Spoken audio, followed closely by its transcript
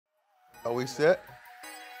Are we set?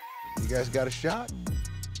 You guys got a shot?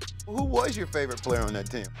 Who was your favorite player on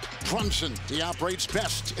that team? Brunson, he operates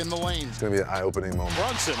best in the lane. It's gonna be an eye-opening moment.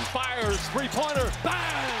 Brunson fires, three-pointer,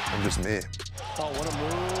 bang! I'm just me. Oh, what a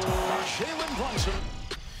move. Jalen Brunson.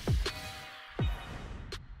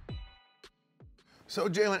 So,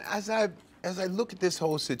 Jalen, as I look at this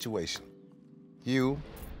whole situation, you,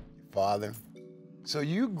 your father, so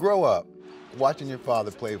you grow up watching your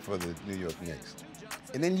father play for the New York Knicks,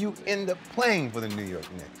 and then you end up playing for the New York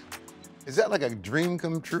Knicks. Is that like a dream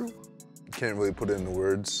come true? You can't really put it into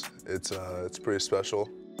words. It's pretty special.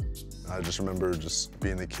 I just remember just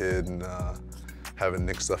being a kid and having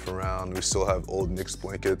Knicks stuff around. We still have old Knicks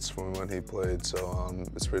blankets from when he played, so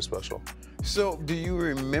it's pretty special. So, do you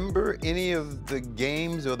remember any of the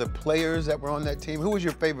games or the players that were on that team? Who was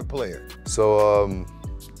your favorite player? So,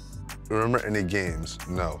 remember any games?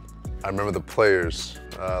 No. I remember the players.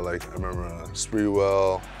 I remember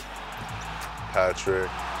Spreewell, Patrick,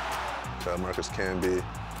 Marcus Camby.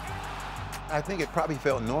 I think it probably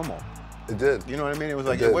felt normal. It did. You know what I mean? It was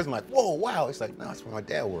like, it wasn't like, whoa, wow. It's like, no, that's where my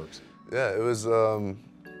dad works. Yeah, it was,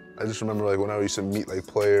 I just remember like when I used to meet like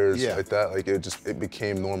players like that, like it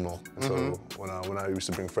became normal. And so when I used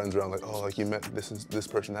to bring friends around, like, oh, like you met this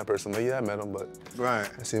person, that person. Like, yeah, I met him, but I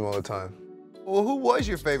see him all the time. Well, who was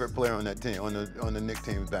your favorite player on that team, on the Knicks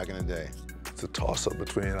teams back in the day? It's a toss-up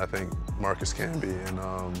between, I think, Marcus Camby and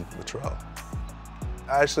Latrell.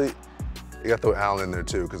 Actually, you got to throw Allen in there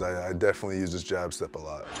too, because I definitely use his jab step a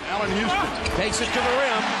lot. Allen Houston takes it to the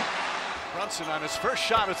rim. Brunson on his first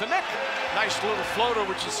shot at the Knicks. Nice little floater,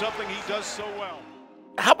 which is something he does so well.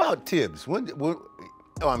 How about Tibbs?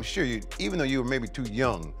 I'm sure you, even though you were maybe too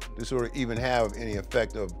young to sort of even have any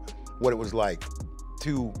effect of what it was like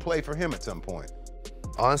to play for him at some point.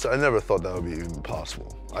 Honestly, I never thought that would be even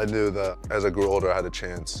possible. I knew that as I grew older, I had a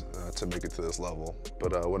chance to make it to this level.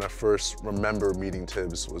 But when I first remember meeting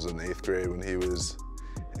Tibbs was in 8th grade when he was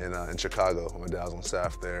in Chicago, when my dad was on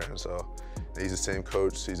staff there. And so he's the same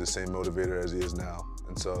coach, he's the same motivator as he is now.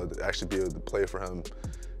 And so to actually be able to play for him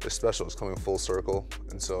is special. It's coming full circle.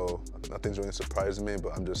 And so nothing's really surprising me,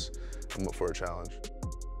 but I'm up for a challenge.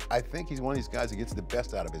 I think he's one of these guys that gets the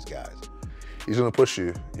best out of his guys. He's gonna push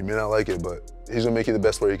you. You may not like it, but he's gonna make you the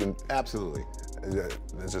best player he can. Absolutely.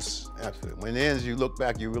 It's just... Absolutely. When it ends, you look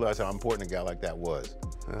back, you realize how important a guy like that was.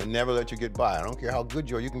 And never let you get by. I don't care how good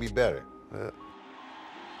you are, you can be better. Yeah.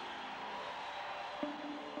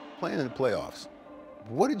 Playing in the playoffs,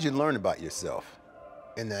 what did you learn about yourself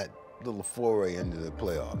in that little foray into the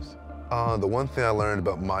playoffs? The one thing I learned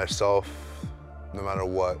about myself, no matter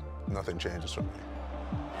what, nothing changes for me.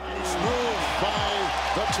 Nice move by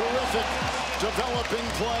the terrific developing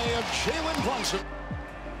play of Jalen Brunson.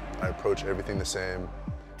 I approach everything the same.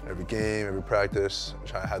 Every game, every practice, I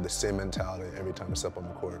try to have the same mentality every time I step on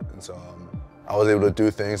the court. And so I was able to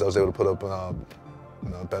do things. I was able to put up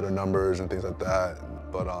better numbers and things like that.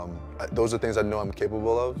 But those are things I know I'm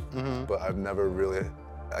capable of, but I've never really,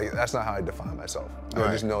 that's not how I define myself.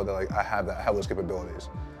 I just know that like I have those capabilities.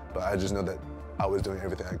 But I just know that I was doing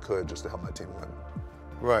everything I could just to help my team win.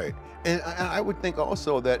 Right. And I would think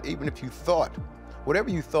also that even if you thought,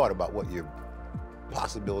 whatever you thought about what your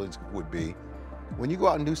possibilities would be, when you go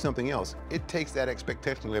out and do something else, it takes that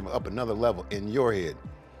expectation level up another level in your head.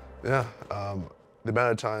 Yeah. The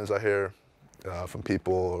amount of times I hear from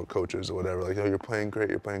people or coaches or whatever, like, oh, you're playing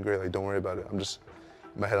great, like, don't worry about it. I'm just,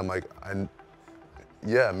 in my head, I'm like,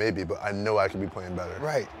 yeah, maybe, but I know I can be playing better.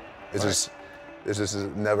 Right. It's just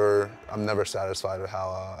never, I'm never satisfied with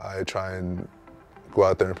how I try and go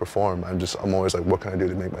out there and perform. I'm always like, what can I do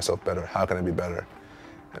to make myself better? How can I be better?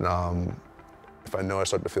 And if I know I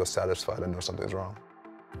start to feel satisfied, I know something's wrong.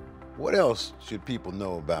 What else should people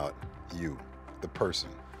know about you, the person?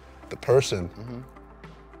 The person?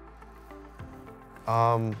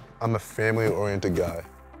 I'm a family-oriented guy.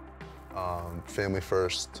 Family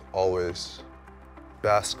first, always.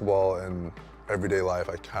 Basketball and everyday life,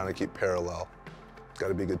 I kind of keep parallel.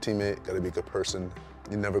 Gotta be a good teammate, gotta be a good person.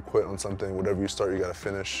 You never quit on something. Whatever you start, you gotta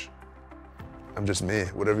finish. I'm just me.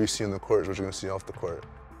 Whatever you see on the court is what you're gonna see off the court.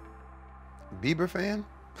 Bieber fan?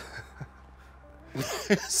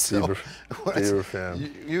 Bieber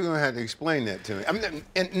fan. You're gonna have to explain that to me. I mean,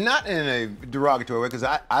 and not in a derogatory way, because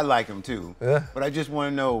I like him too. Yeah. But I just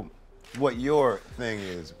want to know what your thing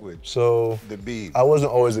is with the Bieb. I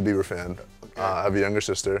wasn't always a Bieber fan. Okay. I have a younger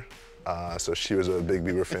sister, so she was a big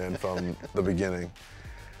Bieber fan from the beginning.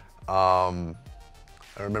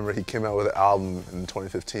 I remember he came out with an album in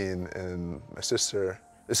 2015, and my sister,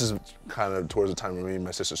 this is kind of towards the time when me and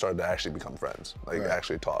my sister started to actually become friends, like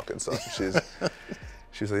actually talk and stuff.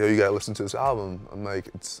 she's like, yo, you gotta listen to this album. I'm like,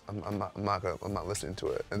 I'm not listening to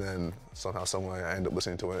it. And then somehow, some way, I end up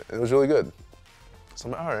listening to it, and it was really good. So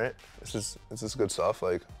I'm like, all right, this is good stuff.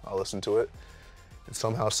 Like, I'll listen to it. And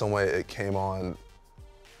somehow, some way, it came on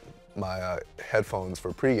my headphones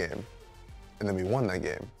for pregame, and then we won that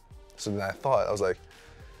game. So then I was like,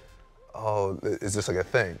 oh, is this like a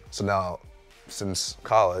thing? So now, since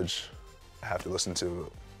college, I have to listen to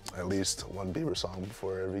at least one Bieber song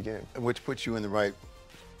before every game. Which puts you in the right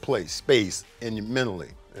place, space, and mentally.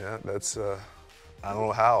 Yeah, that's, I don't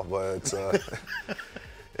know how, but it's,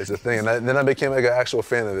 it's a thing. And then I became like an actual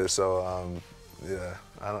fan of it, so yeah,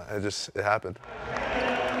 it happened.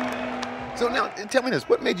 So now, tell me this,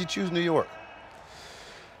 what made you choose New York?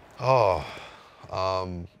 Oh,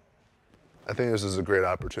 I think this is a great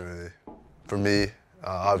opportunity for me.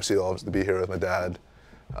 Obviously, to be here with my dad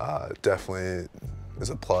definitely is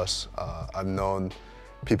a plus. I've known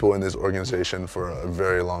people in this organization for a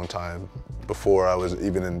very long time. Before I was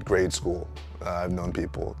even in grade school, I've known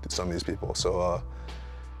some of these people. So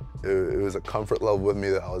it was a comfort level with me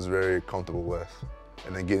that I was very comfortable with.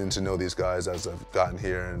 And then getting to know these guys as I've gotten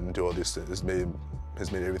here and do all these things has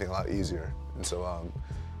made everything a lot easier. And so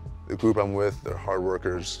the group I'm with, they're hard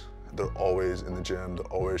workers. They're always in the gym. They're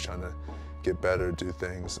always trying to get better, do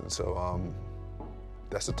things. And so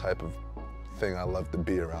that's the type of thing I love to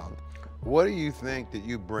be around. What do you think that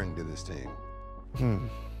you bring to this team?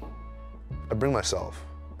 I bring myself.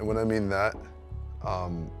 And when I mean that, I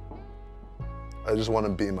just want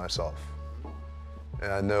to be myself.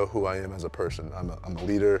 And I know who I am as a person. I'm a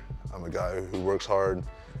leader. I'm a guy who works hard,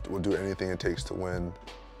 will do anything it takes to win,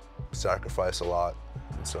 sacrifice a lot.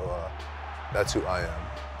 And so that's who I am.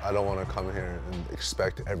 I don't want to come here and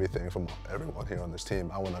expect everything from everyone here on this team.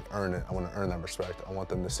 I want to earn it. I want to earn that respect. I want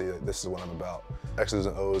them to see that this is what I'm about. X's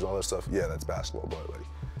and O's, all that stuff, yeah, that's basketball, but like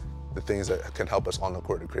the things that can help us on the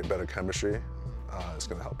court to create better chemistry, it's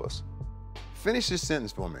going to help us. Finish this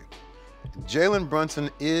sentence for me. Jalen Brunson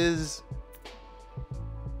is...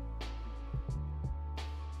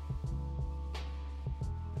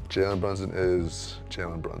 Jalen Brunson is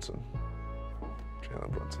Jalen Brunson.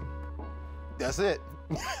 Jalen Brunson. That's it.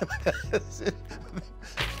 That's it.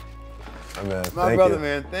 Man, My brother,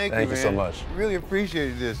 man, thank you, man. Thank you so much. Really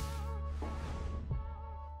appreciated this.